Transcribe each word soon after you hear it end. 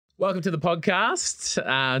Welcome to the podcast.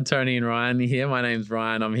 Tony and Ryan here. My name's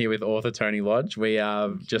Ryan. I'm here with author Tony Lodge. We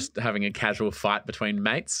are just having a casual fight between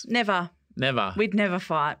mates. Never. We'd never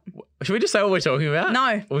fight. Should we just say what we're talking about?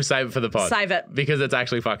 No. We'll save it for the pod. Save it. Because it's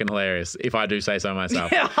actually fucking hilarious, if I do say so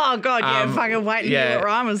myself. Oh, God, yeah. Fucking waiting to hear what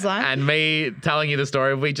Ryan was saying. And me telling you the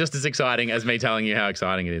story will be just as exciting as me telling you how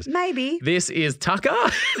exciting it is. Maybe. This is Tucker.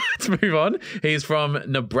 Let's move on. He's from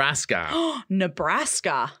Nebraska.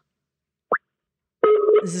 Nebraska.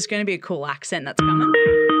 This is going to be a cool accent that's coming.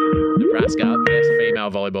 Nebraska, best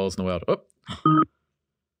female volleyballs in the world. Oh.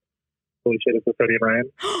 Holy shit, it's Tony and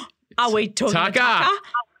Ryan. Are we talking Tucker? to Tucker?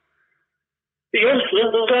 Yes, this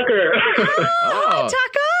is Tucker. Hi,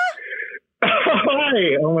 Tucker.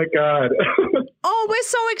 Hi. Oh, my God. Oh, we're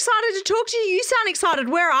so excited to talk to you. You sound excited.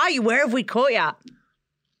 Where are you? Where have we caught you?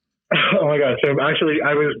 Oh, my God. So, actually,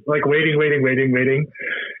 I was, like, waiting.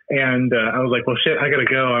 And I was like, well, shit, I got to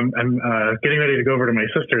go. I'm getting ready to go over to my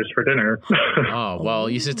sister's for dinner. Oh, well,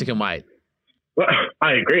 your sister can wait. Well,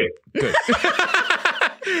 I agree. Good.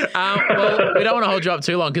 Well, we don't want to hold you up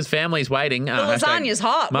too long because family's waiting. The lasagna's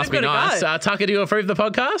hot. Must We've be got to nice. go. Tucker, do you approve the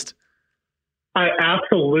podcast? I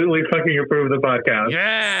absolutely fucking approve the podcast.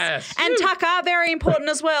 Yes. And Tucker, very important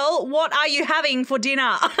as well, what are you having for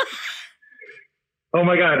dinner? Oh,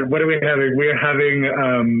 my God. What are we having? We're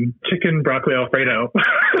having chicken broccoli Alfredo.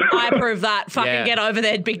 I approve that. Fucking get over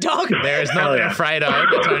there, big dog. There is not an Alfredo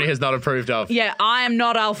that Tony has not approved of. Yeah, I am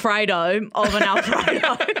not Alfredo of an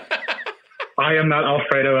Alfredo. I am not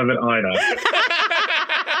Alfredo of an Ida.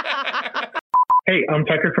 Hey, I'm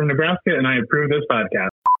Tucker from Nebraska, and I approve this podcast.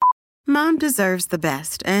 Mom deserves the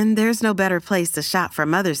best, and there's no better place to shop for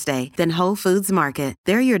Mother's Day than Whole Foods Market.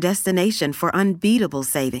 They're your destination for unbeatable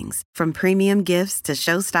savings, from premium gifts to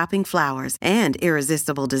show-stopping flowers and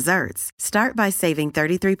irresistible desserts. Start by saving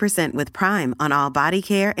 33% with Prime on all body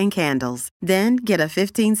care and candles. Then get a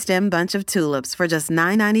 15-stem bunch of tulips for just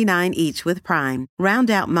 $9.99 each with Prime. Round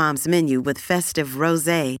out Mom's menu with festive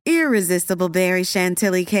rosé, irresistible berry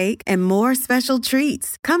chantilly cake, and more special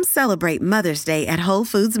treats. Come celebrate Mother's Day at Whole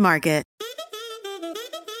Foods Market.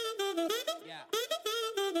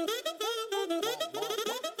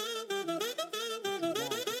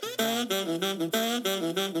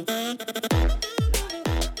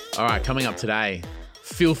 All right, coming up today,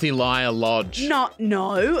 Filthy Liar Lodge.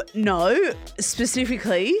 No.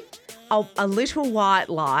 Specifically, a little white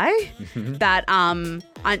lie that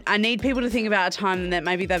I need people to think about a time that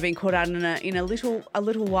maybe they've been caught out in a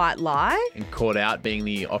little white lie. And caught out being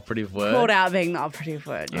the operative word. Caught out being the operative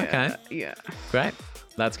word. Yeah. Okay. Yeah. Great.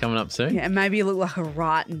 That's coming up soon. Yeah, and maybe you look like a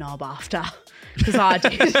right knob after. Because I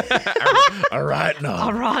did. A right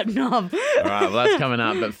knob. A right knob. All right, well, that's coming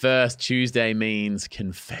up. But first, Tuesday means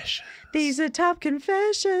confession. These are top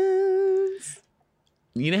confessions.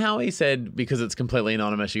 You know how he said, because it's completely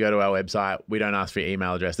anonymous, you go to our website, we don't ask for your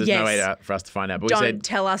email address. There's no way for us to find out. But Don't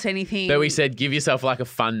tell us anything. But we said, give yourself like a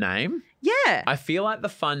fun name. Yeah. I feel like the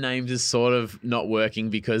fun names is sort of not working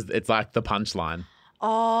because it's like the punchline.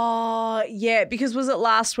 Oh, yeah. Because was it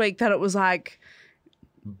last week that it was like...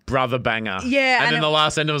 Brother banger. Yeah. And then the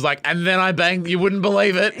last sentence was like, and then I banged, you wouldn't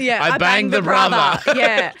believe it. Yeah. I banged the brother.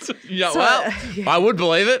 Yeah. Yeah, So, well, yeah. I would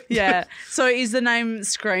believe it. Yeah. So is the name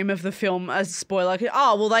Scream of the film a spoiler?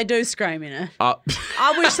 Oh, well, they do scream in it. I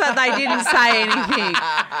wish that they didn't say anything.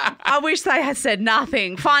 I wish they had said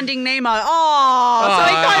nothing. Finding Nemo. So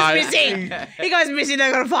he goes missing. He goes missing.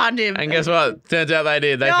 They've got to find him. And guess what? Turns out they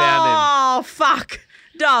did. They found him. Oh, fuck.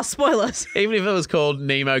 Duh, spoilers. Even if it was called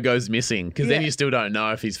Nemo Goes Missing, because then you still don't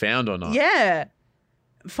know if he's found or not. Yeah.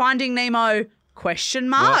 Finding Nemo, question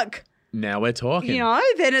mark. Now we're talking. You know,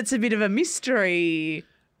 then it's a bit of a mystery.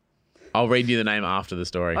 I'll read you the name after the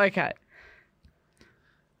story. Okay.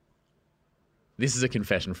 This is a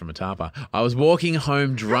confession from a tarpa. I was walking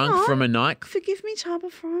home drunk from a night. Forgive me,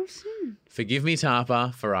 Taba, for I've sinned. Forgive me,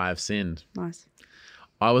 tarpa, for I have sinned. Nice.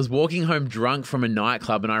 I was walking home drunk from a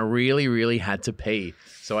nightclub and I really, really had to pee.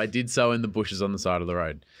 So I did so in the bushes on the side of the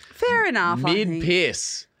road. Fair enough, I think.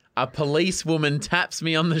 Mid-piss, a policewoman taps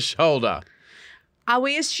me on the shoulder. Are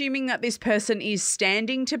we assuming that this person is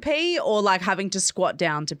standing to pee or like having to squat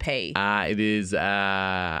down to pee? It is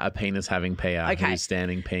a penis having PR who's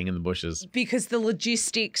standing peeing in the bushes. Because the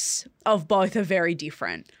logistics of both are very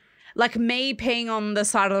different. Like me peeing on the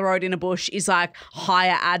side of the road in a bush is like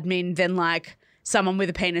higher admin than like someone with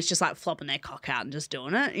a penis just like flopping their cock out and just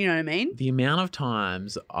doing it. You know what I mean? The amount of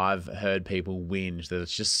times I've heard people whinge that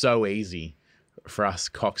it's just so easy for us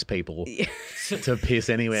Cox people to piss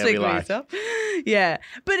anywhere we like. Yeah.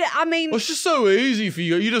 But I mean... Well, it's just so easy for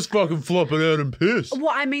you. You just fucking flop it out and piss.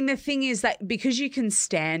 Well, I mean, the thing is that because you can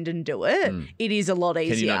stand and do it, it is a lot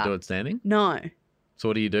easier. Can you not do it standing? No. So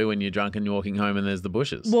what do you do when you're drunk and you're walking home and there's the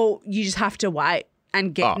bushes? Well, you just have to wait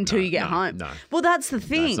and get until you get home. No. Well, that's the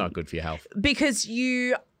thing. That's not good for your health. Because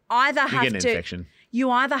you either have get an infection. You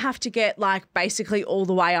either have to get like basically all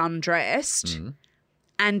the way undressed,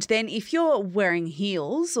 and then if you're wearing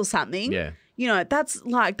heels or something, you know, that's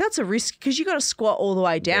a risk because you got to squat all the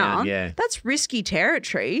way down. Yeah. That's risky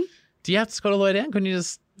territory. Do you have to squat all the way down? Couldn't you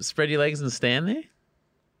just spread your legs and stand there?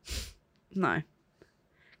 No.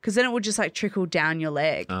 Because then it would just like trickle down your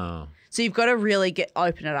leg. Oh. So you've got to really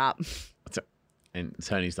open it up. And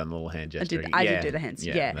Tony's done the little hand gesture. I did do the hands.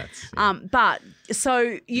 Yeah. That's, But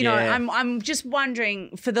so, you know, I'm just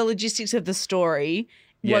wondering for the logistics of the story,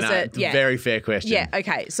 was it? Yeah. Very fair question. Yeah.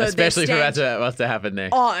 Okay. So especially for what's to happen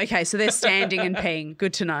next. Oh, okay. So they're standing and peeing.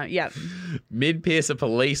 Good to know. Yeah. Mid-Pierce, a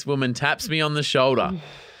policewoman taps me on the shoulder.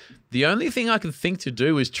 The only thing I could think to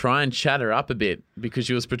do was try and chat her up a bit because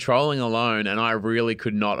she was patrolling alone and I really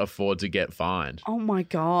could not afford to get fined. Oh my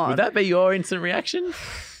God. Would that be your instant reaction?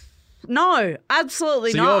 No,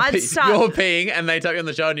 absolutely so not. You're peeing and they tap you on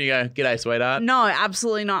the shoulder and you go, "G'day, sweetheart." No,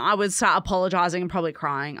 absolutely not. I would start apologising and probably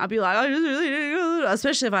crying. I'd be like,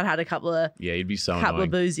 especially if I'd had a couple of you'd be so couple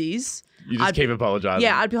annoying. of boozies. You just keep apologising.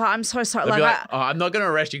 Yeah, I'd be like, I'm so sorry. I'm not going to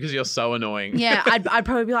arrest you because you're so annoying. Yeah, I'd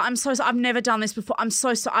probably be like, I'm so sorry. I've never done this before. I'm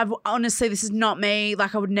so sorry. Honestly, this is not me.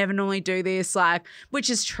 Like, I would never normally do this. Like,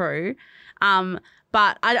 which is true.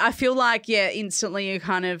 But I feel like, instantly you're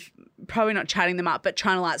kind of probably not chatting them up, but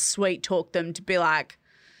trying to like sweet talk them to be like,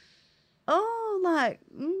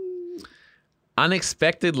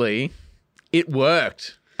 Unexpectedly, it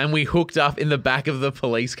worked. And we hooked up in the back of the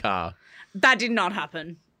police car. That did not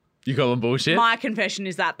happen. You call them bullshit? My confession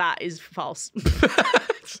is that is false.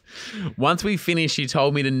 Once we finished, she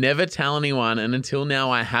told me to never tell anyone, and until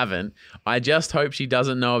now I haven't. I just hope she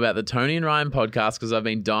doesn't know about the Tony and Ryan podcast because I've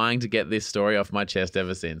been dying to get this story off my chest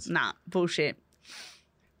ever since. Nah, bullshit.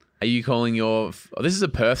 Are you calling your... this is a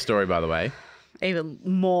Perth story, by the way. Even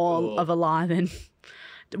more of a lie than...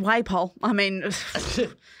 Waypole. I mean...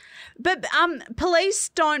 But police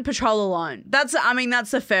don't patrol alone. That's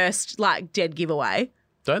the first like dead giveaway.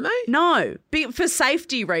 Don't they? No, for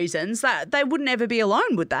safety reasons. That they wouldn't ever be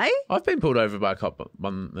alone, would they? I've been pulled over by a cop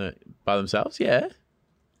by themselves. Yeah.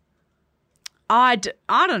 I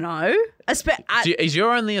don't know. Is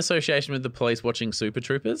your only association with the police watching Super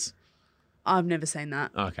Troopers? I've never seen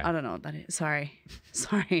that. Okay. I don't know what that is.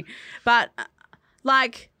 Sorry, but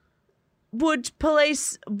like, would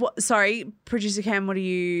police? Sorry, producer Cam. What do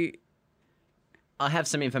you? I have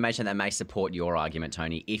some information that may support your argument,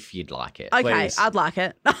 Tony, if you'd like it. Okay, please. I'd like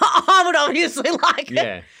it. I would obviously like it.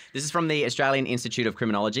 Yeah. This is from the Australian Institute of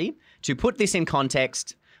Criminology. To put this in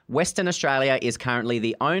context, Western Australia is currently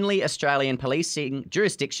the only Australian policing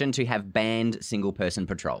jurisdiction to have banned single-person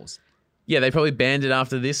patrols. Yeah, they probably banned it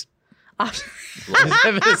after this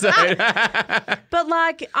episode. But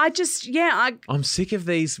like, I'm sick of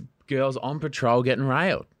these girls on patrol getting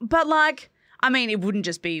railed. But like, I mean, it wouldn't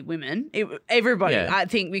just be women. Everybody, I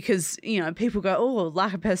think, because, you know, people go, oh,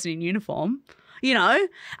 like a person in uniform, you know? And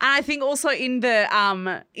I think also in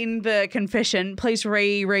the confession, please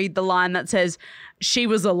reread the line that says, she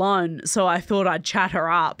was alone, so I thought I'd chat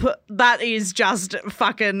her up. That is just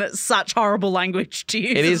fucking such horrible language to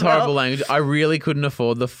use. It is horrible language. I really couldn't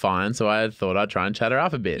afford the fine, so I thought I'd try and chat her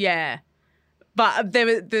up a bit. Yeah. But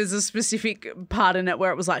there's a specific part in it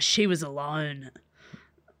where it was like, she was alone.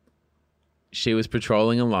 She was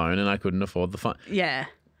patrolling alone and I couldn't afford the fine. Yeah,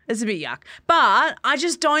 it's a bit yuck. But I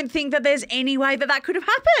just don't think that there's any way that could have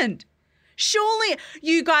happened. Surely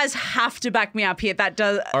you guys have to back me up here. All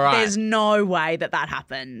right. There's no way that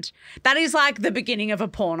happened. That is like the beginning of a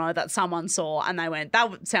porno that someone saw and they went,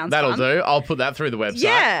 that sounds That'll fun. do. I'll put that through the website.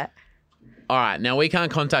 Yeah. All right. Now, we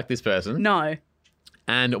can't contact this person. No.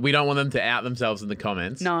 And we don't want them to out themselves in the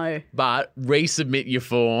comments. No. But resubmit your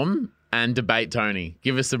form and debate Tony.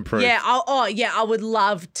 Give us some proof. Yeah. I would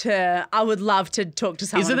love to talk to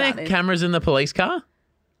someone Isn't about there this. cameras in the police car?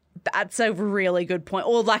 That's a really good point.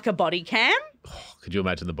 Or like a body cam. Oh, could you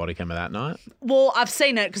imagine the body cam of that night? Well, I've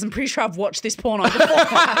seen it because I'm pretty sure I've watched this porno before.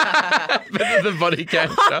 But the body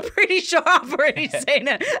cam I'm pretty sure I've already seen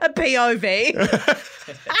it. A POV.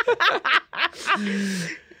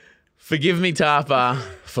 Forgive me, Tarpa,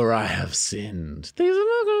 for I have sinned.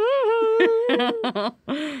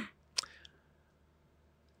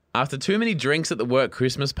 After too many drinks at the work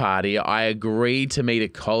Christmas party, I agreed to meet a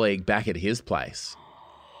colleague back at his place.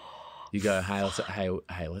 You go,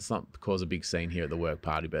 hey, let's not cause a big scene here at the work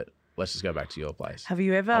party, but let's just go back to your place. Have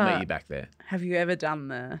you ever? I'll meet you back there. Have you ever done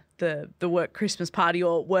the work Christmas party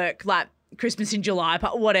or work like Christmas in July,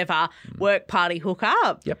 whatever, work party hook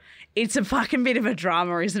up. Yep. It's a fucking bit of a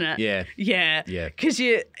drama, isn't it? Yeah. Yeah. Yeah. Because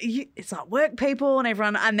it's like work people and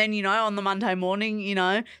everyone. And then, on the Monday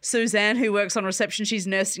morning, Suzanne, who works on reception, she's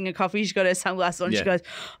nursing a coffee. She's got her sunglasses on. Yeah. She goes,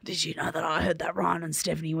 did you know that I heard that Ryan and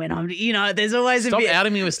Stephanie went home? There's always Stop a bit.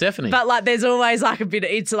 outing me with Stephanie. But there's always a bit,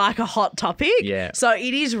 it's like a hot topic. Yeah. So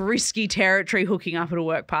it is risky territory hooking up at a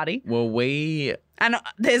work party. Well, And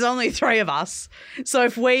there's only 3 of us. So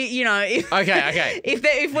if we, Okay.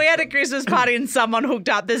 if we had a Christmas party and someone hooked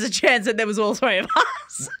up, there's a chance that there was all 3 of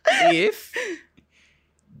us. If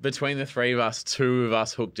between the 3 of us, 2 of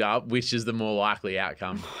us hooked up, which is the more likely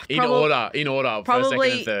outcome? In order, first,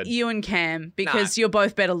 second and third. You and Cam, because you're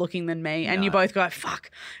both better looking than me, and you both go,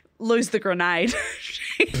 fuck, lose the grenade.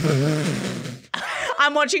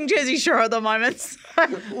 I'm watching Jersey Shore at the moment. So.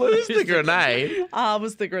 Lose the grenade?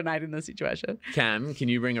 Was the grenade in the situation. Cam, can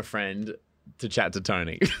you bring a friend to chat to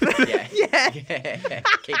Tony? Yeah.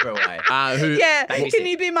 Keep her away. Can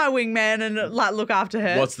you be my wingman and look after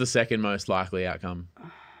her? What's the second most likely outcome?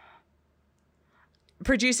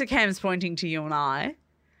 Producer Cam's pointing to you and I.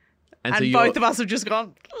 And so both of us have just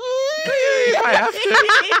gone, I have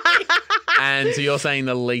to. And so you're saying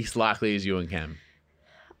the least likely is you and Cam?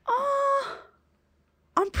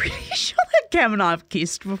 I'm pretty sure that Cam and I have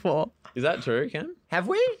kissed before. Is that true, Cam? Have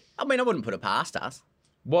we? I mean, I wouldn't put it past us.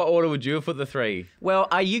 What order would you have put the 3? Well,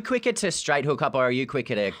 are you quicker to straight hook up or are you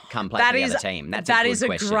quicker to come play for the other team? That is a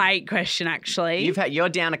great question, actually. You're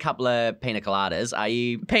down a couple of pina coladas. Are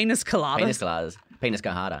you... Penis coladas. Penis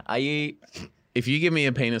go harder. Are you... If you give me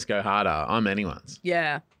a penis go harder, I'm anyone's.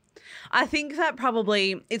 Yeah. I think that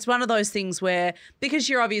probably it's one of those things where, because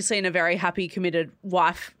you're obviously in a very happy, committed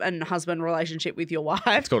wife and husband relationship with your wife.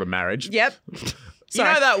 It's called a marriage. Yep. You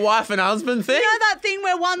know that wife and husband thing? You know that thing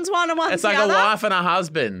where one's one and one's It's the like other? a wife and a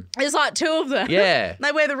husband. There's like 2 of them. Yeah.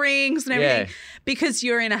 They wear the rings and everything. Yeah. Because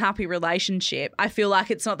you're in a happy relationship, I feel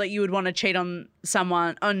like it's not that you would want to cheat on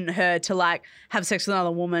her to have sex with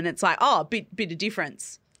another woman. It's like, bit of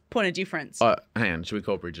difference. Point of difference. Oh, hang on. Should we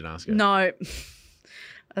call Bridge and ask her? No.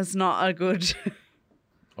 That's not a good...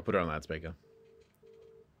 I'll put her on loudspeaker.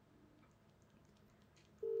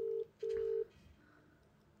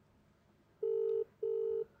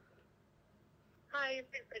 Hi,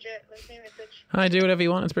 it's Bridget. Leave me a message. Hi, do whatever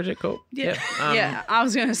you want. It's Bridget. Cool. Yeah. Yeah. I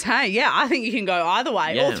was going to say, I think you can go either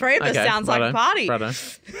way. Yeah. All 3 of us sounds like a party. Righto.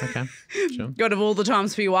 Okay. Sure. Got all the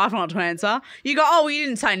times for your wife not to answer. You go, you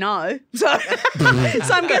didn't say no. So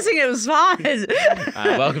I'm guessing it was fine.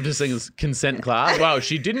 Welcome to Sing's consent class. Well,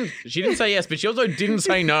 she didn't say yes, but she also didn't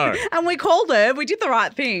say no. And we called her. We did the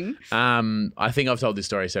right thing. I think I've told this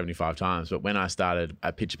story 75 times, but when I started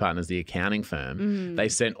at Pitcher Partners, the accounting firm, they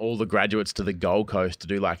sent all the graduates to the Gold Coast to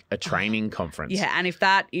do a training conference. Yeah, and if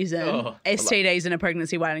that isn't STDs and a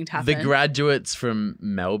pregnancy waiting to happen. The graduates from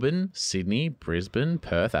Melbourne, Sydney, Brisbane,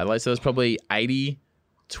 Perth, Adelaide, so there's probably 80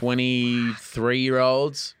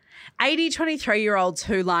 23-year-olds. 80 23-year-olds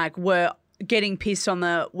who were getting pissed on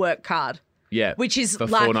the work card. Yeah, which is for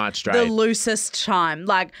 4 nights straight. The loosest time.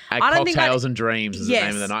 I don't think Cocktails and Dreams is the name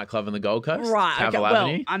of the nightclub in the Gold Coast. Right. Cavill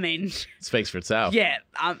Avenue. Well, I mean, speaks for itself. Yeah.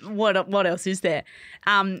 What else is there?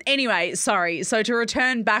 Anyway, sorry. So to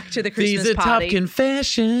return back to the Christmas These are party, top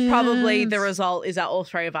confessions. probably the result is that all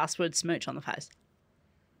 3 of us would smooch on the face.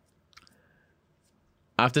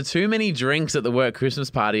 After too many drinks at the work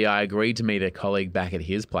Christmas party, I agreed to meet a colleague back at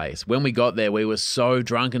his place. When we got there, we were so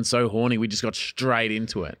drunk and so horny, we just got straight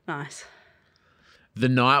into it. Nice. The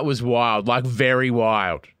night was wild, very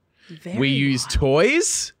wild. We used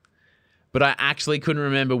toys, but I actually couldn't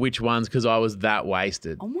remember which ones because I was that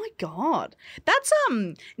wasted. Oh my God. That's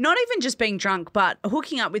not even just being drunk, but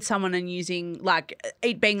hooking up with someone and using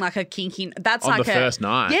it being a kinky. That's On the first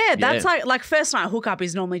night. Yeah, that's like first night hookup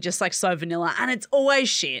is normally just so vanilla and it's always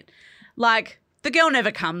shit. The girl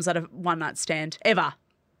never comes at a one night stand ever.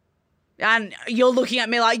 And you're looking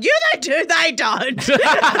at me like, yeah, they do, they don't.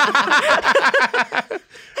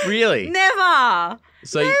 Really? Never.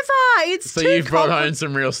 So Never. It's so too you've brought home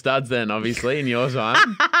some real studs then, obviously, in your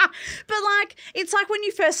time. But it's like when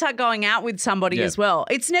you first start going out with somebody as well.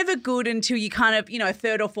 It's never good until you kind of,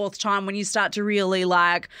 3rd or 4th time when you start to really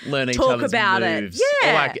learn each talk other's about moves. it.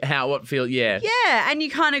 Yeah. Or what feel, yeah. Yeah. And you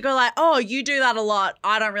kind of go oh, you do that a lot.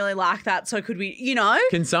 I don't really like that. So could we,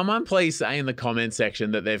 Can someone please say in the comment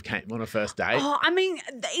section that they've came on a first date? Oh, I mean,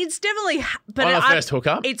 it's definitely, but on a first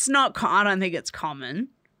hookup? It's not, I don't think it's common.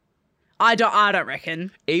 I don't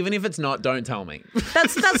reckon. Even if it's not, don't tell me.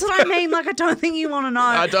 That's what I mean. I don't think you want to know.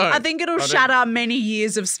 I don't. I think it'll shatter many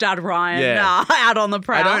years of stud Ryan out on the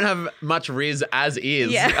prowl. I don't have much riz as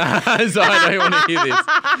is, so I don't want to hear this.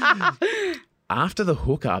 after the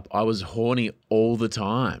hookup, I was horny all the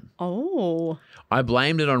time. Oh. I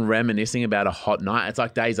blamed it on reminiscing about a hot night. It's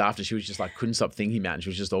like days after she was just like, couldn't stop thinking about it and she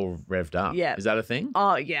was just all revved up. Yeah. Is that a thing?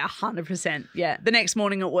 Oh, yeah, 100%. Yeah. The next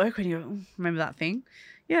morning at work when you go, "Oh, remember that thing?"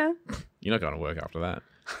 Yeah. You're not going to work after that.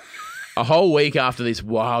 A whole week after this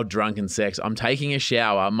wild drunken sex, I'm taking a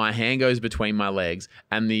shower. My hand goes between my legs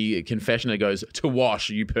and the confessioner goes, "To wash,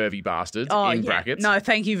 you pervy bastards," in brackets. No,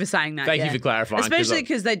 thank you for saying that. Thank you for clarifying. Especially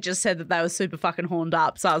because they just said that they were super fucking horned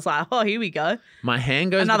up. So I was like, oh, here we go. My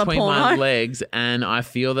hand goes Another between porno. my legs and I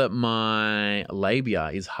feel that my labia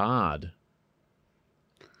is hard.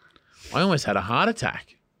 I almost had a heart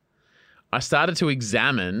attack. I started to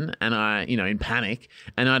examine and in panic,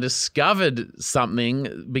 and I discovered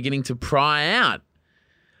something beginning to pry out.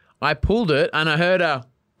 I pulled it and I heard a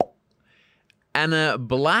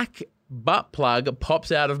black butt plug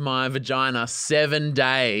pops out of my vagina 7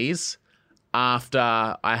 days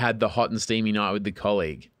after I had the hot and steamy night with the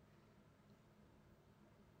colleague.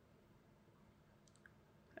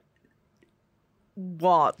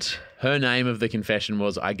 What? Her name of the confession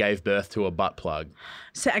was, "I gave birth to a butt plug."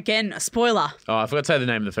 So again, a spoiler. Oh, I forgot to say the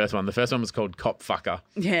name of the first one. The first one was called Cop Fucker.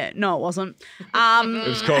 Yeah, no, it wasn't. It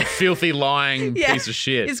was called Filthy Lying Yeah, Piece of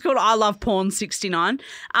Shit. It's called I Love Porn 69.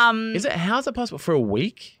 Is it? How is it possible for a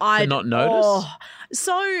week to not notice? Oh.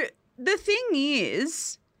 So the thing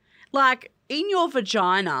is, like, in your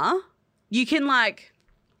vagina, you can like.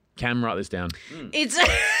 Cam, write this down. It's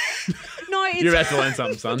no, it's You're about to learn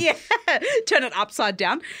something, son. Yeah, turn it upside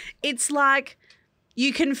down. It's like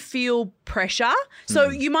you can feel pressure. So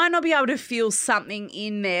you might not be able to feel something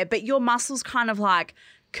in there, but your muscles kind of like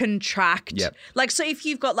contract. Yep. Like, so if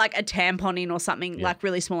you've got like a tampon in or something like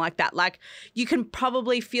really small like that, like you can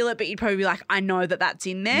probably feel it, but you'd probably be like, I know that that's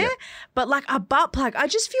in there. Yep. But like a butt plug, I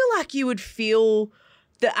just feel like you would feel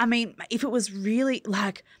that, I mean, if it was really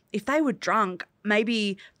like, if they were drunk,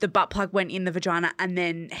 maybe the butt plug went in the vagina and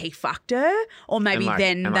then he fucked her, or maybe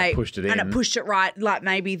they pushed it in. and it pushed it right. Like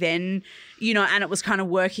maybe then, and it was kind of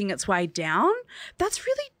working its way down. That's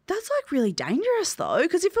like really dangerous though,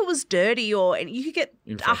 because if it was dirty and you could get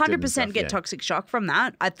Infected and 100% stuff, get yeah. toxic shock from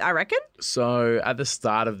that. I reckon. So at the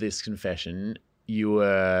start of this confession, you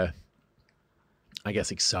were, I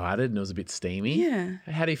guess, excited and it was a bit steamy. Yeah.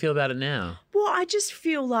 How do you feel about it now? Well, I just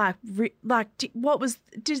feel like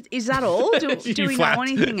is that all? Do You we flapped. know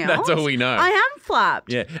anything else? That's all we know. I am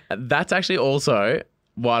flapped. Yeah, that's actually also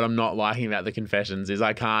what I'm not liking about the confessions is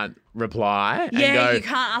I can't reply and Yeah, go, you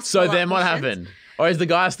can't ask so follow-up then what questions." happened? Or is the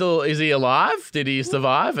guy is he alive? Did he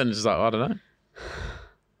survive? And it's just like, I don't know.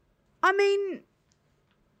 I mean,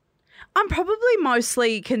 I'm probably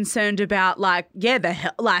mostly concerned about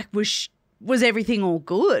was everything all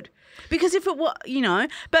good? Because if it was,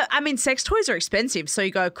 but I mean, sex toys are expensive, so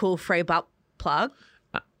you go, cool, free butt plug.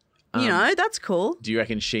 That's cool. Do you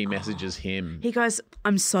reckon she messages him? He goes,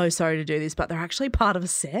 I'm so sorry to do this, but they're actually part of a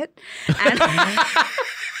set. And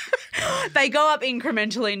they go up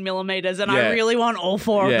incrementally in millimeters, and I Yeah. really want all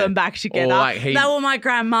four Yeah. of them back together. like They were my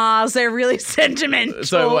grandmas. They're really sentimental.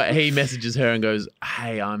 So what, he messages her and goes,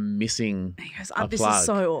 "Hey, I'm missing He goes, a this plug. is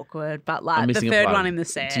so awkward, but I'm like the missing a third plug. one in the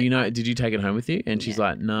set. Do you know? Did you take it home with you?" And she's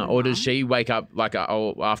like, "No." Or does she wake up like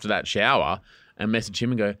after that shower and message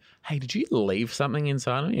him and go, "Hey, did you leave something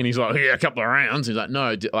inside of me?" And he's like, "Yeah, a couple of rounds." He's like,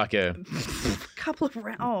 "No, like a." Couple of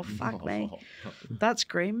rounds. Oh, fuck me. That's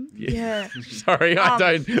grim. Yeah. Sorry, I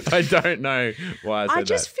don't know why I said I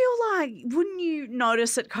just that. feel like, wouldn't you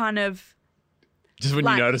notice it kind of? Just when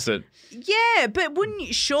like- you notice it. Yeah, but wouldn't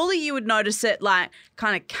you? Surely you would notice it like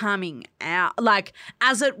kind of coming out, like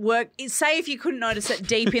as it worked. Say if you couldn't notice it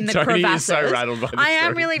deep in the Tony is crevasses. so rattled by this I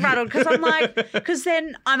am story. really rattled because I'm like, because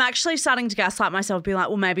then I'm actually starting to gaslight myself, being like,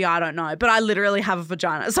 well, maybe I don't know, but I literally have a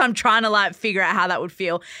vagina, so I'm trying to like figure out how that would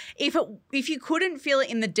feel if you couldn't feel it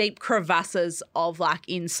in the deep crevasses of like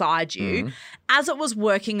inside you, as it was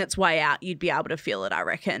working its way out, you'd be able to feel it. I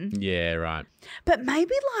reckon, Yeah, right. but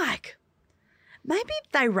maybe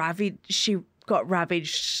she got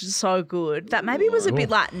ravaged so good that maybe it was a bit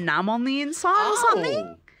like numb on the inside or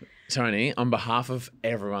something. Tony, on behalf of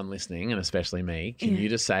everyone listening, and especially me, can you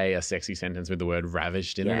just say a sexy sentence with the word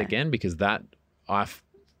ravished in it again? Because that, I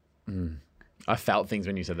felt things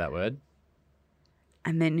when you said that word.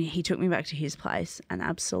 And then he took me back to his place and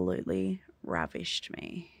absolutely ravished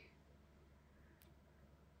me.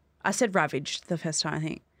 I said ravaged the first time, I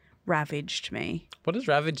think. Ravaged me. What does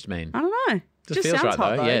ravaged mean? I don't know. Just feels sounds right,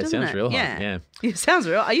 hot though. Yeah, it doesn't sounds real hot, yeah. It sounds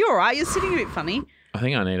real. Are you all right? You're sitting a bit funny. I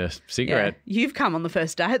think I need a cigarette. Yeah. You've come on the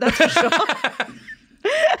first date, that's for sure.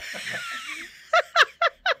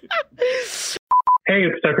 Hey,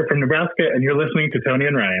 it's Tucker from Nebraska, and you're listening to Tony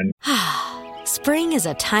and Ryan. Spring is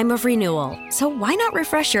a time of renewal, so why not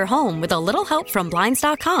refresh your home with a little help from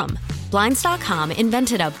Blinds.com? Blinds.com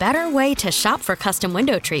invented a better way to shop for custom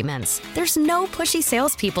window treatments. There's no pushy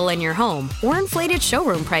salespeople in your home or inflated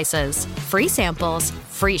showroom prices. Free samples,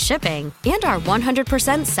 free shipping, and our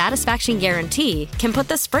 100% satisfaction guarantee can put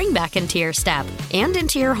the spring back into your step and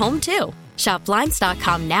into your home, too. Shop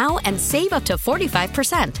Blinds.com now and save up to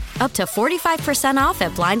 45%. Up to 45% off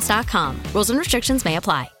at Blinds.com. Rules and restrictions may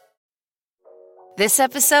apply. This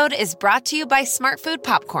episode is brought to you by Smart Food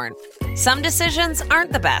Popcorn. Some decisions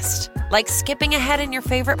aren't the best, like skipping ahead in your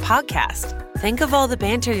favorite podcast. Think of all the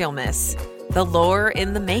banter you'll miss, the lore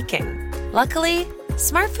in the making. Luckily,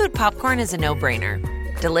 Smart Food Popcorn is a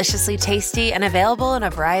no-brainer. Deliciously tasty and available in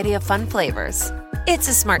a variety of fun flavors. It's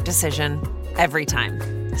a smart decision every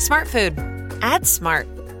time. Smart Food. Add smart.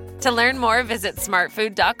 To learn more, visit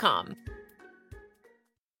smartfood.com.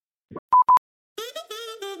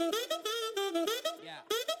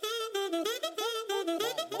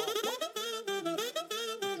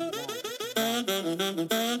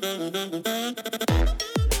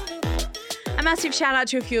 A massive shout out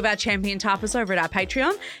to a few of our champion typers over at our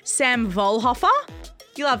Patreon. Sam Volhofer.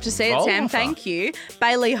 You love to see it, Sam. Thank you.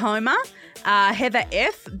 Bailey Homer. Heather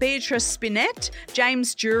F. Beatrice Spinett.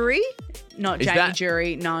 James Jury. Not Jamie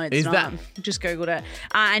Jury. No, it's not. Just Googled it.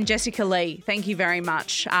 And Jessica Lee. Thank you very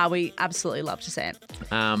much. We absolutely love to see it.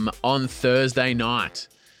 On Thursday night,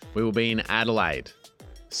 we will be in Adelaide.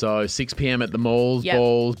 So 6 p.m. at the malls,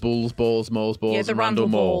 balls, malls, balls, yeah, the and Rundle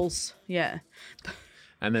Mall. Balls. Yeah.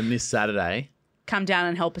 And then this Saturday, come down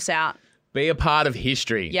and help us out. Be a part of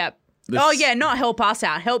history. Yep. Not help us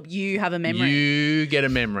out. Help you have a memory. You get a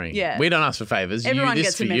memory. Yeah. We don't ask for favours. Everyone this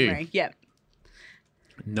gets for a memory. You. Yep.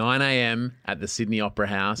 9 a.m. at the Sydney Opera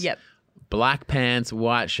House. Yep. Black pants,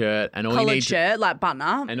 white shirt, and all collared you need shirt, like button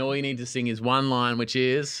up. And all you need to sing is one line, which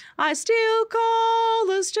is I still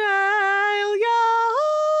call Australia home.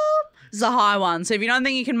 It's a high one. So if you don't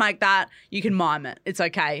think you can make that, you can mime it. It's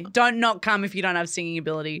okay. Don't not come if you don't have singing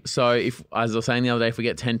ability. So if, as I was saying the other day, if we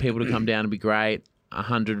get 10 people to come down, it'd be great.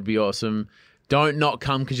 100 would be awesome. Don't not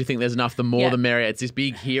come because you think there's enough. The more, the merrier. It's this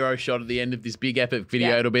big hero shot at the end of this big epic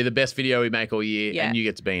video. It'll be the best video we make all year, and you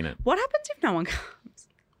get to be in it. What happens if no one comes?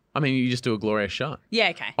 I mean, you just do a glorious shot. Yeah,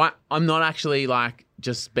 okay. I'm not actually like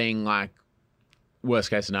just being like worst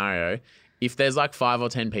case scenario. If there's like 5 or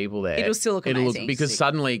 10 people there, it'll still look amazing. Because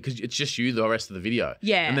suddenly, because it's just you the rest of the video.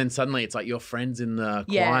 Yeah. And then suddenly it's like your friends in the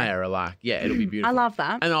choir are like, it'll be beautiful. I love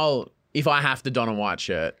that. And if I have to don a white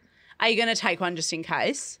shirt. Are you going to take one just in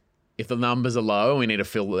case? If the numbers are low and we need to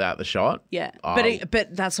fill out the shot. Yeah.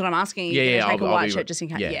 But that's what I'm asking. Are you going to take a white shirt just in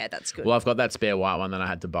case? Yeah, that's good. Well, I've got that spare white one that I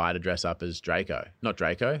had to buy to dress up as Draco. Not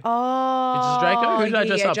Draco. Oh. Is it Draco? Who did I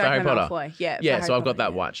dress up for? Harry Potter. Malfoy. Yeah. Yeah, so I've got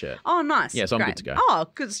that white shirt. Oh, nice. Yeah, so I'm good to go. Oh,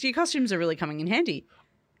 good. So your costumes are really coming in handy.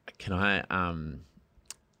 Can I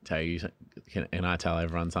tell you? Can I tell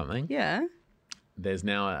everyone something? Yeah. There's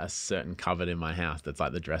now a certain cupboard in my house that's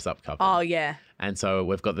like the dress up cupboard. Oh, yeah. And so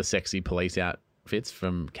we've got the sexy police outfits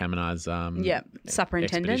from Cam and I's superintendent.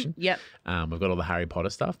 Expedition. Yep. We've got all the Harry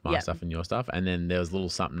Potter stuff, my stuff and your stuff. And then there was a little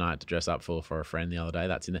something I had to dress up for a friend the other day.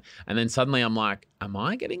 That's in there. And then suddenly I'm like, am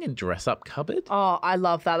I getting a dress up cupboard? Oh, I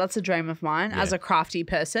love that. That's a dream of mine as a crafty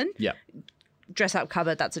person. Yeah. Dress up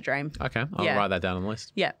cupboard, that's a dream. Okay. I'll write that down on the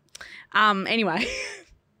list. Yeah. Anyway.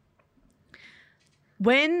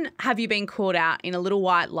 When have you been caught out in a little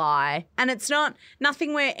white lie? And it's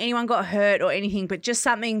nothing where anyone got hurt or anything, but just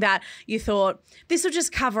something that you thought, this will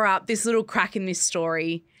just cover up this little crack in this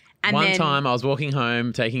story. And One time I was walking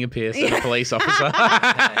home taking a piss at a police officer.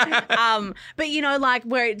 But like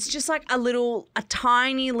where it's just like a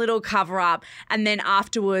tiny little cover up, and then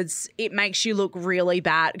afterwards it makes you look really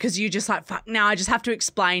bad because you're just like, fuck, now I just have to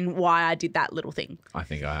explain why I did that little thing. I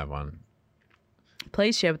think I have one.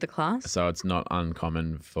 Please share with the class. So it's not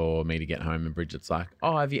uncommon for me to get home and Bridget's like,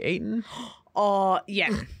 oh, have you eaten? Oh,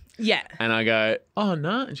 yeah. Yeah. And I go, oh,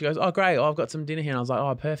 no. And she goes, oh, great. Oh, I've got some dinner here. And I was like,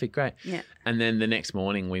 oh, perfect. Great. Yeah. And then the next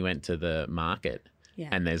morning we went to the market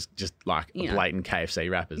and there's just like blatant KFC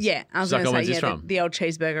wrappers. Yeah. I was going to say, the old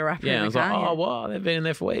cheeseburger wrapper. Yeah. I was like, oh, wow, they've been in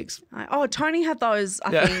there for weeks. Oh, Tony had those,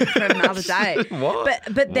 I think, from the other day. What?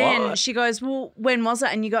 But then she goes, well, when was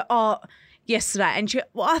it? And you go, oh, yesterday. And she goes,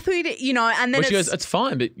 well, I thought you did, and then she goes, it's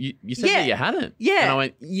fine, but you said that you hadn't. Yeah. And I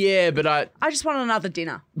went, yeah, but I just want another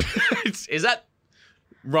dinner. Is that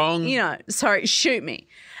wrong? Sorry, shoot me.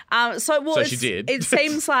 So she did. It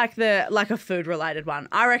seems like a food related one.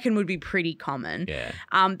 I reckon would be pretty common. Yeah.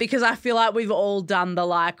 Because I feel like we've all done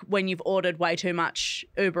the when you've ordered way too much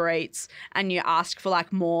Uber Eats and you ask for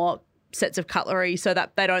more sets of cutlery so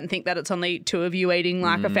that they don't think that it's only two of you eating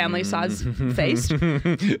like a family size feast.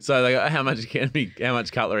 So they go, how much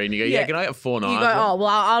cutlery? And you go, yeah, can I get 4 knives? You go, oh, well,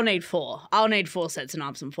 I'll need 4. I'll need 4 sets of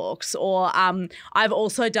knives and forks. Or I've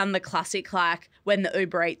also done the classic, like when the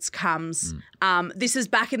Uber Eats comes. This is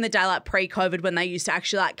back in the day, like pre-COVID, when they used to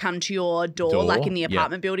actually like come to your door like in the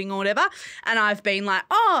apartment building or whatever. And I've been like,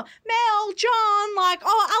 oh, Mel, John, like,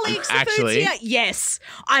 oh, Alex, the food's here. Yes.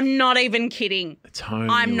 I'm not even kidding.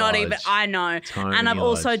 I'm not even. I know. And I've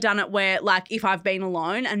also done it where, like, if I've been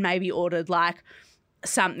alone and maybe ordered, like,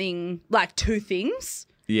 something, like 2 things.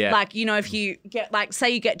 Yeah. Like, you know, if you get, like, say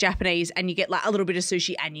you get Japanese and you get, like, a little bit of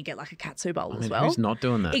sushi and you get, like, a katsu bowl as well. Who's not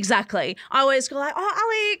doing that? Exactly. I always go like,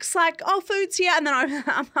 oh, Alex, like, oh, food's here. And then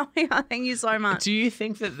I'm like, thank you so much. Do you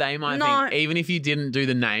think that they might think, even if you didn't do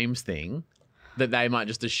the names thing, that they might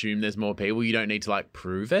just assume there's more people? You don't need to, like,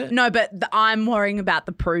 prove it? No, but I'm worrying about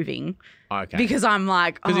the proving. Okay. Because I'm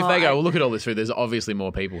like, because if they go, well, look at all this food, there's obviously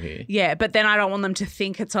more people here. Yeah, but then I don't want them to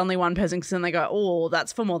think it's only one person because then they go, oh,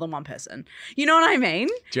 that's for more than one person. You know what I mean?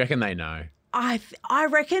 Do you reckon they know? I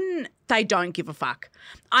reckon they don't give a fuck.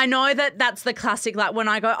 I know that that's the classic, like when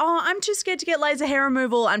I go, oh, I'm too scared to get laser hair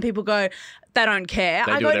removal, and people go, they don't care.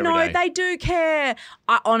 I go, no, they do care.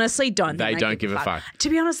 I honestly don't think they don't give a fuck. To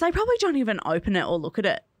be honest, they probably don't even open it or look at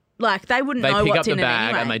it. Like, they wouldn't know what's in it. They pick up the bag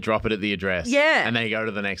anyway. And they drop it at the address. Yeah. And they go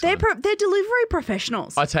to the next one. They're delivery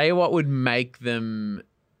professionals. I tell you what would make them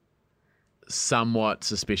somewhat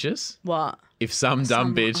suspicious. What? If some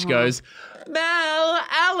dumb bitch goes, Mel,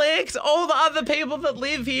 Alex, all the other people that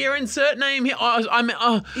live here, insert name here. My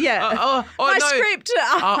script.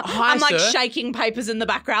 Hi, I'm like sir. shaking papers in the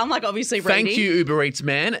background, like obviously reading. Thank you, Uber Eats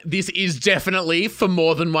man. This is definitely for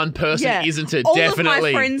more than one person, isn't it? All Definitely.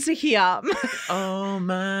 of my friends are here. Oh,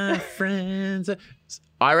 my friends.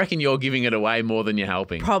 I reckon you're giving it away more than you're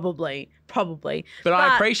helping. Probably. But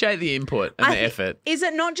I appreciate the input and the effort. Is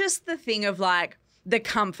it not just the thing of like the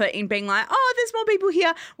comfort in being like, oh, there's more people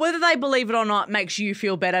here, whether they believe it or not makes you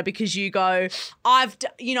feel better because you go,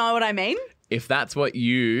 you know what I mean? If that's what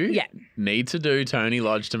you need to do, Tony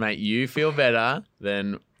Lodge, to make you feel better,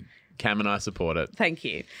 then Cam and I support it. Thank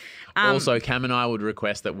you. Also, Cam and I would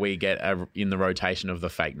request that we get in the rotation of the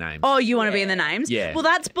fake names. Oh, you want to be in the names? Yeah. Well,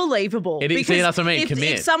 that's believable. See, that's what I mean.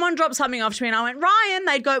 If someone dropped something off to me and I went, Ryan,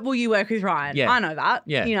 they'd go, well, you work with Ryan. Yeah. I know that.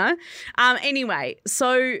 Yeah. You know? Anyway,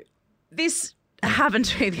 so this happened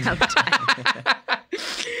to me the other day.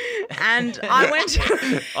 And I went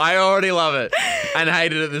to... I already love it and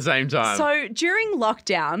hate it at the same time. So during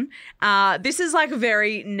lockdown, this is like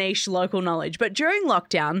very niche local knowledge, but during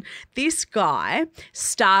lockdown, this guy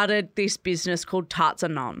started this business called Tarts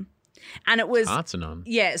Anon. And it was Tarts Anon.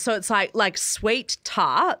 Yeah, so it's like sweet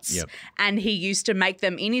tarts. Yep. And he used to make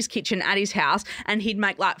them in his kitchen at his house, and he'd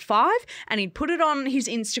make like 5 and he'd put it on his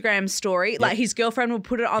Instagram story. Like his girlfriend would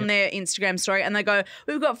put it on their Instagram story and they go,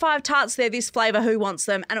 we've got 5 tarts there, this flavour, who wants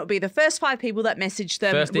them? And it would be the first 5 people that messaged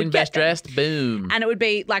them. First in, best dressed, boom. And it would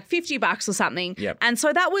be like $50 or something. Yep. And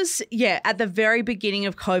so that was, at the very beginning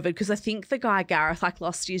of COVID, because I think the guy Gareth like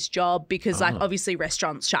lost his job because like obviously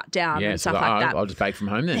restaurants shut down and stuff like that. I'll just bake from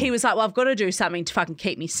home then. He was like, well, I've got to do something to fucking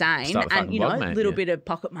keep me sane. And, you know, a little bit of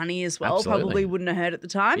pocket money as well. Absolutely. Probably wouldn't have hurt at the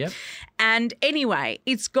time. Yep. And anyway,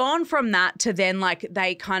 it's gone from that to then like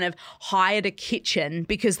they kind of hired a kitchen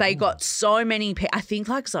because they got so many I think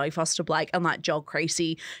like Zoe Foster Blake and like Joel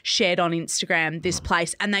Creasy shared on Instagram this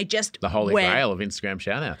place and they just the holy grail of Instagram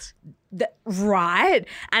shout-outs. Right.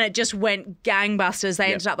 And it just went gangbusters.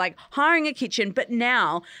 They ended up like hiring a kitchen, but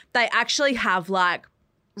now they actually have like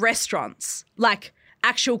restaurants, like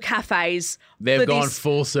actual cafes. They've gone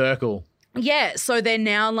full circle. Yeah, so they're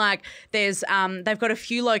now like there's they've got a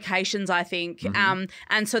few locations I think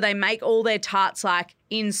and so they make all their tarts like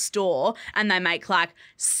in store and they make like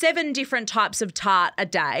 7 different types of tart a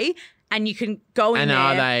day and you can go in there.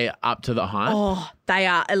 And are they up to the hype? Oh, they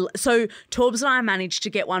are. So Torbs and I managed to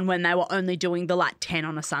get one when they were only doing the like 10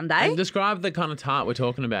 on a Sunday. And describe the kind of tart we're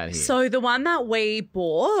talking about here. So the one that we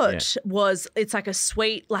bought was it's like a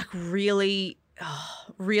sweet like really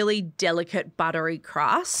delicate buttery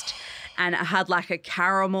crust and it had like a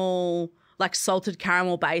caramel, like salted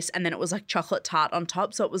caramel base and then it was like chocolate tart on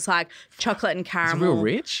top. So it was like chocolate and caramel. It's real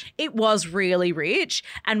rich? It was really rich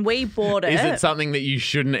and we bought it. Is it something that you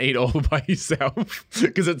shouldn't eat all by yourself?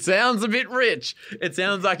 Because it sounds a bit rich. It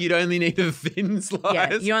sounds like you'd only need a thin slice.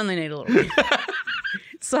 Yeah, you only need a little bit.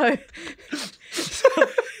 So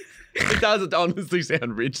it does honestly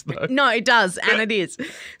sound rich though. No, it does, and it is.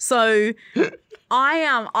 So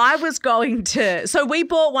I was going to. So we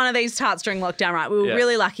bought one of these tarts during lockdown, right? We were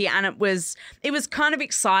really lucky, and it was kind of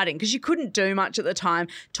exciting because you couldn't do much at the time.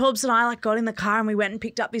 Torbs and I got in the car and we went and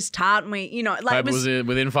picked up this tart, and we, it was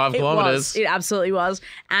within 5 kilometers. It absolutely was.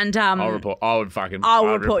 And I'll report. I would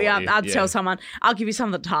report you. I'd tell someone. I'll give you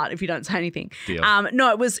some of the tart if you don't say anything. Deal.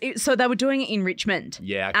 No, so they were doing it in Richmond.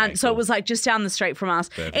 Yeah. Okay, and so cool. it was just down the street from us.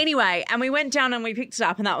 Perfect. Anyway, and we went down and we picked it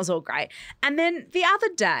up, and that was all great. And then the other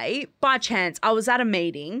day, by chance, I was at a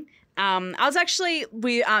meeting. I was actually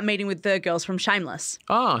meeting with the girls from Shameless.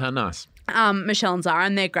 Oh, how nice. Michelle and Zara,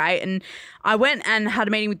 and they're great. And I went and had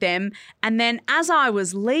a meeting with them. And then as I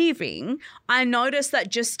was leaving, I noticed that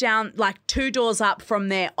just down 2 doors up from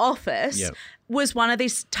their office was one of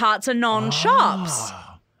these Tarts and Non shops.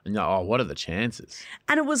 No, what are the chances?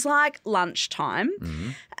 And it was lunchtime,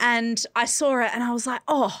 and I saw it, and I was like,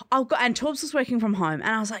 "Oh, I'll go." And Torbs was working from home, and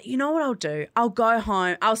I was like, "You know what I'll do? I'll go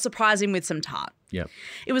home. I'll surprise him with some tart." Yep.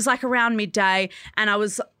 It was around midday, and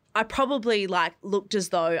I probably looked as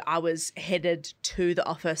though I was headed to the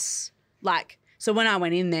office. So when I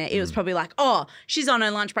went in there, it was probably "Oh, she's on her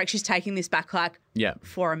lunch break. She's taking this back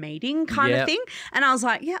for a meeting kind of thing." And I was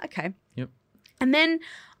like, "Yeah, okay." Yep. And then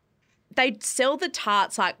they'd sell the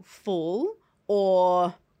tarts full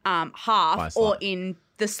or half or in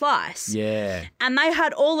the slice. Yeah. And they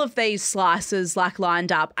had all of these slices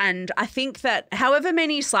lined up, and I think that however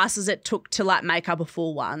many slices it took to make up a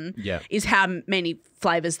full one is how many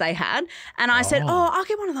flavours they had. And I said, I'll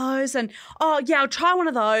get one of those, and I'll try one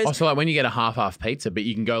of those. Oh, so when you get a half pizza, but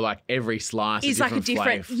you can go every slice is a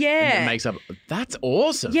different flavor, and it makes up. That's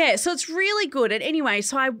awesome. Yeah, so it's really good. And anyway,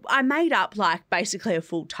 so I made up basically a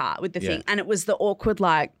full tart with the thing, and it was the awkward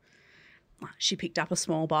she picked up a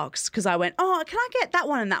small box because I went, "Oh, can I get that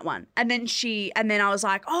one and that one?" And then I was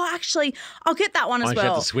like, "Oh, actually, I'll get that one as well." She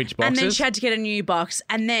had to switch boxes? And then she had to get a new box.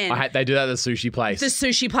 And then they do that at the sushi place. The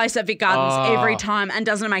sushi place at Vic Gardens every time, and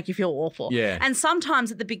doesn't it make you feel awful? Yeah. And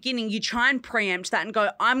sometimes at the beginning you try and preempt that and go,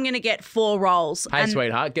 "I'm going to get 4 rolls." Hey,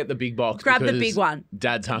 sweetheart, get the big box. Grab the big one.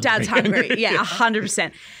 Dad's hungry. Dad's hungry. Yeah,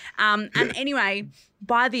 100%. And anyway,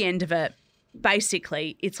 by the end of it,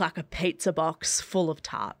 basically, it's like a pizza box full of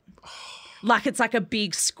tart. It's a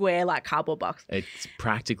big square, cardboard box. It's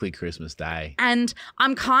practically Christmas Day. And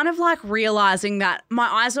I'm kind of realizing that my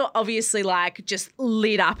eyes were obviously just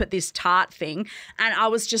lit up at this tart thing. And I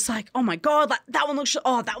was just oh my God, that one looks,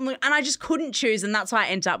 that one looks, and I just couldn't choose. And that's why I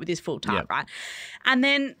ended up with this full tart, right? And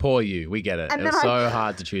then. Poor you, we get it. It was so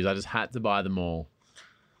hard to choose. I just had to buy them all.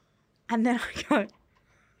 And then I go,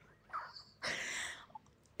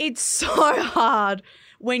 it's so hard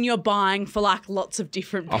when you're buying for lots of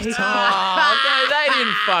different people.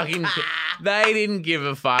 They didn't give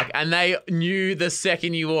a fuck. And they knew the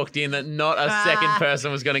second you walked in that not a second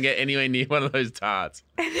person was going to get anywhere near one of those tarts.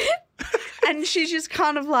 And she just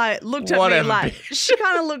kind of looked at me she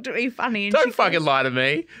kind of looked at me funny. And Don't fucking lie to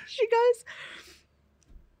me. She goes,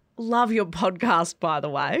 "Love your podcast, by the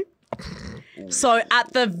way." So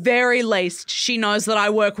at the very least, she knows that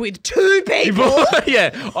I work with 2 people.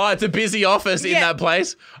 Yeah. Oh, it's a busy office in that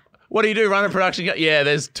place. What do you do? Run a production? Yeah,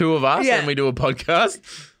 there's 2 of us and we do a podcast.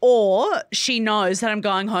 Or she knows that I'm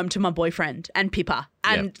going home to my boyfriend and Pippa.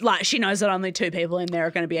 And she knows that only 2 people in there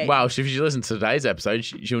are going to be eating. Well, if she listens to today's episode,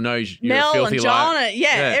 she'll know you're Mel a filthy and John.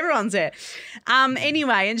 Everyone's there.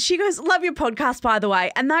 Anyway, and she goes, "Love your podcast, by the way."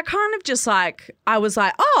 And that kind of just I was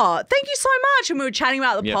like, "Oh, thank you so much." And we were chatting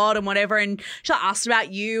about the pod and whatever. And she asked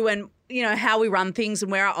about you and how we run things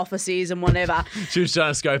and where our office is and whatever. She was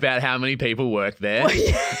trying to scope out how many people work there. Well,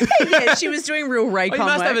 yeah, she was doing real recon you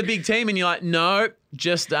must work. have a big team, and you're like, "No,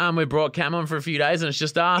 just we brought Cam on for a few days and it's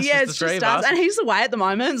just us." Yeah, it's it's the 3 just of us. us. And he's away at the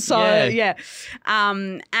moment, so yeah.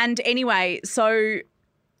 And anyway, so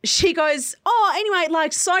she goes, "Oh, anyway,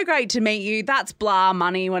 so great to meet you. That's blah,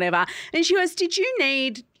 money, whatever." And she goes, "Did you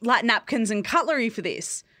need napkins and cutlery for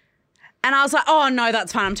this?" And I was like, "Oh, no,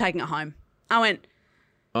 that's fine. I'm taking it home." I went,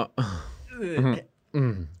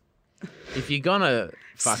 If you're gonna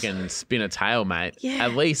fucking spin a tail, mate,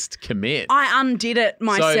 at least commit. I undid it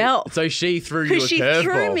myself. So she threw you a curveball. Because she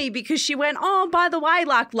threw me because she went, "Oh, by the way,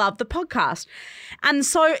 love the podcast." And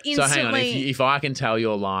so instantly. So hang on, if I can tell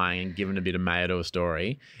you're lying and giving a bit of mayo to a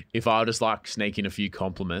story, if I just sneak in a few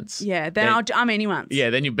compliments. Then I'm anyone's.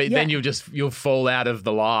 Yeah, then you'll fall out of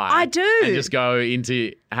the lie. I do. And just go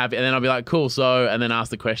into happy, and then I'll be like, "Cool, so," and then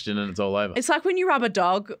ask the question and it's all over. It's like when you rub a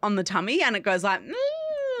dog on the tummy and it goes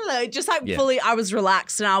just like fully, I was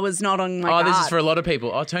relaxed and I was not on my guard. This is for a lot of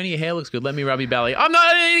people. Oh, Tony, your hair looks good. Let me rub your belly. I'm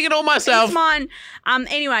not eating it all myself. It's mine.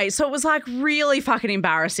 Anyway, so it was like really fucking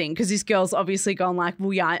embarrassing because this girl's obviously gone like,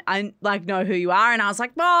 well, yeah, I like know who you are. And I was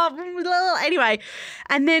like, oh, anyway.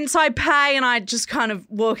 And then so I pay and I just kind of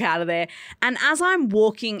walk out of there. And as I'm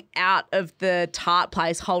walking out of the tart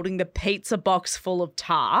place holding the pizza box full of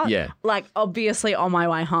tart, like obviously on my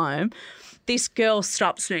way home, this girl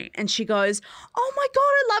stops me and she goes, oh my God,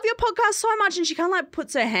 I love your podcast so much. And she kind of like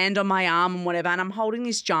puts her hand on my arm and whatever. And I'm holding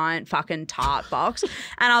this giant fucking tart box.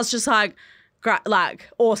 And I was just like, great, like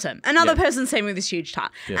awesome. Another person seen me with this huge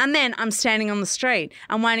tart. Yeah. And then I'm standing on the street.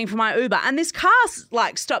 I'm waiting for my Uber. And this car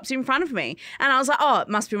like stops in front of me. And I was like, oh, it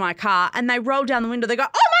must be my car. And they roll down the window. They go, oh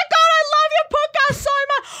my God, I love your podcast so much.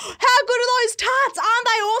 How good are those tarts? Aren't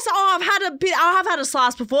they awesome? Oh, I have had a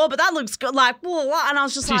slice before, but that looks good. Like, blah, blah. And I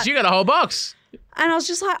was just like, you got a whole box. And I was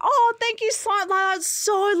just like, oh, thank you so much. Like, that's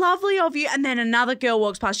so lovely of you. And then another girl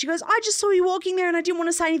walks past. She goes, I just saw you walking there and I didn't want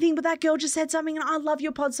to say anything, but that girl just said something and I love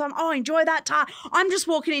your pod so much. Oh, enjoy that tart. I'm just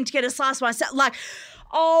walking in to get a slice myself. Like,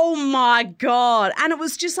 oh my God. And it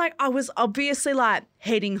was just like, I was obviously like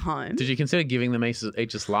heading home. Did you consider giving them each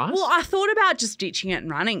a slice? Well, I thought about just ditching it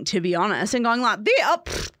and running, to be honest, and going like,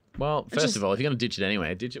 well, first of all, if you're going to ditch it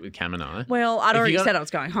anyway, ditch it with Cam and I. Well, I'd already said I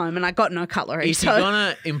was going home and I got no cutlery. If you're going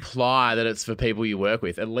to imply that it's for people you work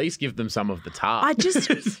with, at least give them some of the tart.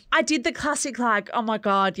 I did the classic like, oh my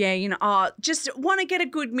God, yeah, just want to get a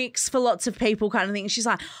good mix for lots of people kind of thing. She's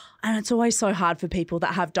like, and it's always so hard for people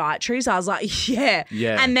that have dietaries. I was like, yeah.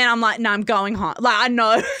 And then I'm like, no, I'm going home. Like, I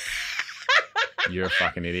know. You're a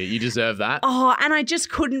fucking idiot. You deserve that. Oh, and I just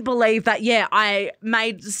couldn't believe that, I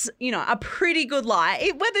made, a pretty good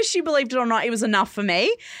lie. Whether she believed it or not, it was enough for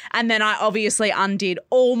me. And then I obviously undid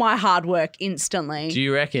all my hard work instantly. Do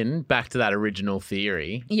you reckon, back to that original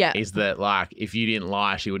theory, is that, like, if you didn't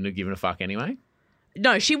lie, she wouldn't have given a fuck anyway?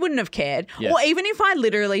 No, she wouldn't have cared. Yeah. Or even if I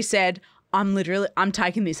literally said, I'm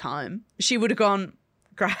taking this home, she would have gone,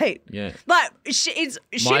 great. Yeah. Like, she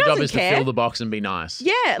my job doesn't is care. to fill the box and be nice.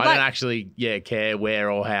 Yeah. I don't actually, care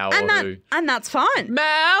where or how or who. And that's fine.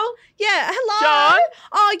 Mel? Yeah. Hello? John?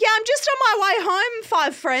 Oh, yeah, I'm just on my way home,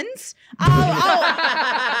 5 friends.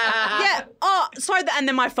 Yeah. Oh, sorry. And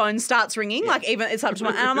then my phone starts ringing. Like, even it's up to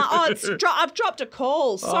my, and I'm like, I've dropped a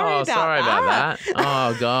call. Sorry about that.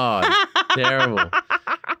 Oh, God. Terrible.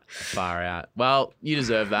 Far out. Well, you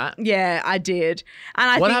deserve that. Yeah, I did.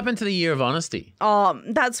 And what happened to the year of honesty? Oh,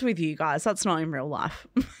 that's with you guys. That's not in real life.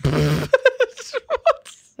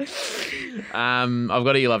 I've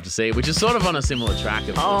got a You Love to See, which is sort of on a similar track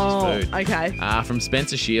of food. Okay. From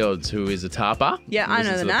Spencer Shields, who is a tarper. Yeah, I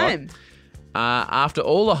know the name. After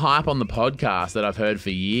all the hype on the podcast that I've heard for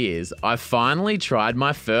years, I finally tried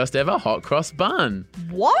my first ever hot cross bun.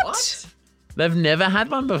 What? They've never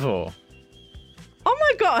had one before. Oh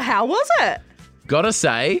my God, how was it? Gotta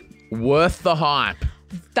say, worth the hype.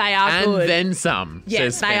 They are good. And then some.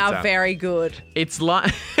 Yes, they are very good. It's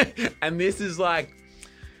like, and this is like,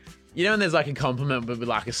 when there's like a compliment but with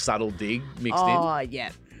like a subtle dig mixed in? Oh,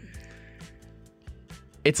 yeah.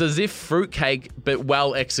 It's as if fruitcake but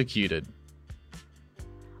well executed.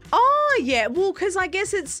 Oh, yeah. Well, because I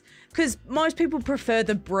guess it's because most people prefer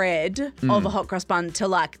the bread of a hot cross bun to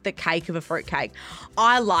like the cake of a fruitcake.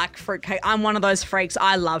 I like fruitcake. I'm one of those freaks.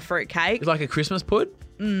 I love fruitcake. It's like a Christmas pud?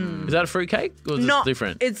 Is that a fruitcake or is it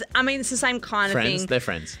different? It's the same kind of thing. They're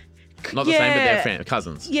friends. Not the same, but they're friends.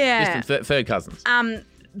 Cousins. Yeah. Distant third cousins.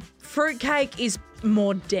 Fruitcake is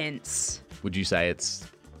more dense. Would you say it's...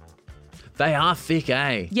 They are thick,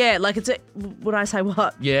 eh? Yeah, like would I say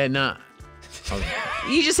what? Yeah, no.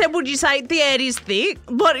 You just said, would you say, yeah, it is thick?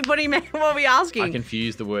 What do you mean? What were we asking? I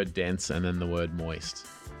confused the word dense and then the word moist.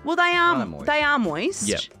 Well, they are moist.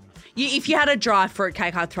 Yep. If you had a dry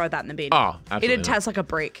fruitcake, I'd throw that in the bin. Oh, absolutely. It'd taste like a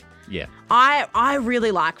brick. Yeah. I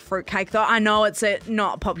really like fruitcake, though. I know it's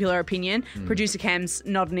not a popular opinion. Producer Cam's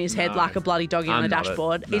nodding his head like a bloody doggy on the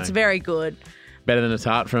dashboard. No. It's very good. Better than a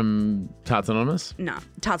tart from Tarts Anonymous? No,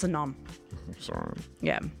 tarts are non. Sorry.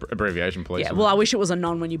 Yeah. Abbreviation, please. Yeah, well, I wish it was a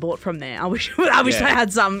non when you bought from there. I wish they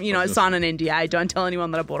had some, sign an NDA. Don't tell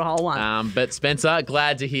anyone that I bought a whole one. But Spencer,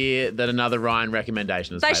 glad to hear that another Ryan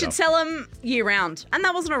recommendation has They should sell them year round. And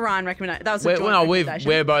that wasn't a Ryan recommendation. That was a joint recommendation.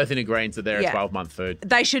 We're both in agreement that they're a 12-month food.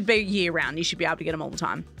 They should be year round. You should be able to get them all the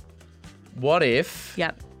time. What if...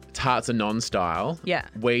 Yep. Tarts are non-style. Yeah.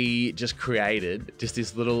 We just created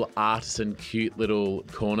this little artisan, cute little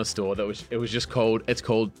corner store it's called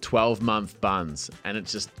 12-month buns, and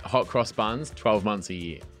it's just hot cross buns, 12 months a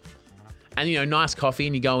year. And nice coffee,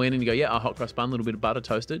 and you go in and you go, yeah, a hot cross bun, a little bit of butter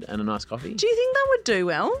toasted, and a nice coffee. Do you think that would do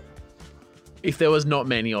well? If there was not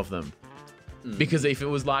many of them. Because if it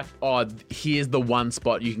was like, oh, here's the one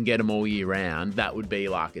spot you can get them all year round, that would be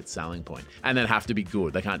like its selling point. And they'd have to be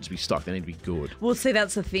good. They can't just be stock. They need to be good. Well, see,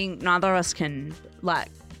 that's the thing. Neither of us can, like,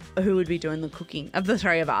 who would be doing the cooking? Of the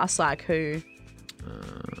three of us, like, who?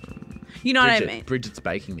 You know what I mean? Bridget's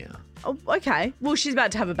baking now. Oh, okay. Well, she's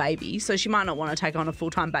about to have a baby, so she might not want to take on a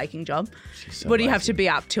full-time baking job. She's so What do you have lazy. to be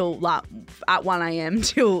up till, like, at 1 a.m.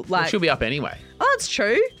 till, like... Well, she'll be up anyway. Oh, that's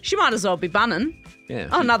true. She might as well be bunning. Yeah.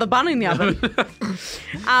 Oh, another bun in the oven.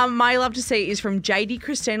 My love to see is from JD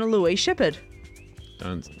Christina Louise Shepherd.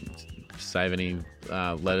 Don't save any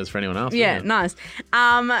letters for anyone else. Yeah, nice.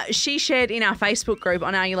 She shared in our Facebook group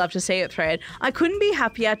on our You Love to See It thread, I couldn't be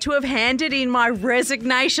happier to have handed in my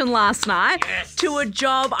resignation last night to a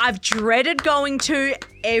job I've dreaded going to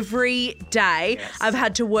every day. I've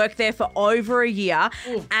had to work there for over a year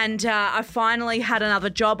and I finally had another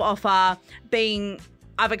job offer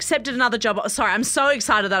I've accepted another job. Sorry, I'm so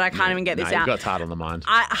excited that I can't even get this out. You've got tart on the mind.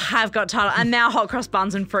 I have got title and now hot cross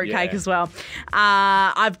buns and fruitcake as well.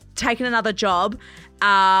 I've taken another job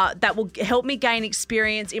that will help me gain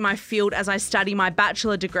experience in my field as I study my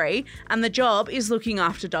bachelor degree, and the job is looking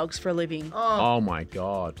after dogs for a living. Oh my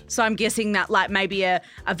God. So I'm guessing that like maybe a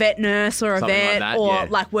vet nurse or a Something vet like that, or yeah.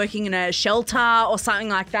 like working in a shelter or something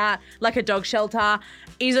like that, like a dog shelter.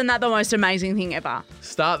 Isn't that the most amazing thing ever?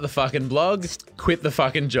 Start the fucking blog, quit the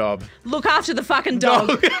fucking job. Look after the fucking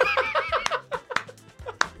dog.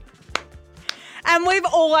 And we've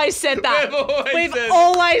always said that. We've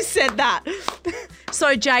always said that.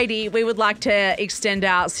 So, JD, we would like to extend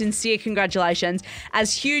our sincere congratulations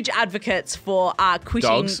as huge advocates for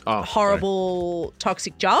quitting horrible,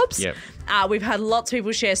 toxic jobs. Yep. We've had lots of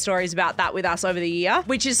people share stories about that with us over the year,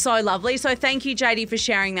 which is so lovely. So, thank you, JD, for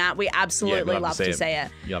sharing that. We absolutely love to see it.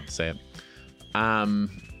 You love to see it.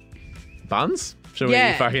 Buns? Should we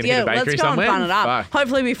fucking hit a bakery let's go somewhere? and bun it up. Fuck.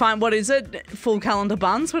 Hopefully we find, what is it? Full calendar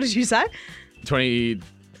buns? What did you say? 12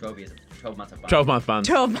 months of fun. 12-month buns.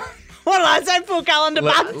 12 months. What did I say? Full calendar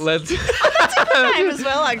buns? Let's That's a good name as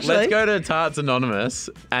well, actually. let's go to Tarts Anonymous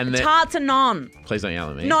and then Tarts and non. please don't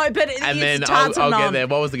yell at me. No, but and it's then Tarts I'll and non. get there.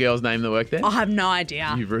 What was the girl's name that worked there? I have no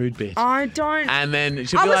idea. You rude bitch. I don't. And then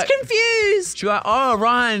she'll I be was like, confused. she'll be like, oh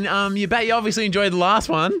Ryan, you obviously enjoyed the last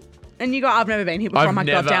one. And you go, I've never been here before I've in my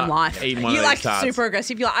never goddamn life. eaten one of You're these like tarts. super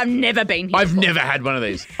aggressive. You're like, I've never been here. I've before. never had one of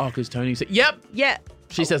these. Oh, because Tony said, yep. Yeah.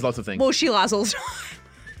 She says lots of things. Well, she lies all the time.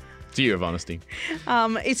 It's a year of honesty.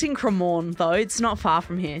 It's in Cremorne, though. It's not far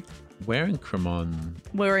from here. We're in Cremorne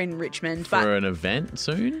We're in Richmond. for But an event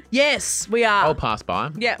soon. yes, we are. I'll pass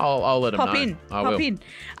by. Yeah. I'll let them Pop know. in. I Pop will. in.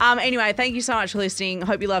 Anyway, thank you so much for listening.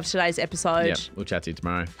 Hope you loved today's episode. Yeah, we'll chat to you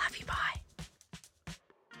tomorrow. Love you. Bye.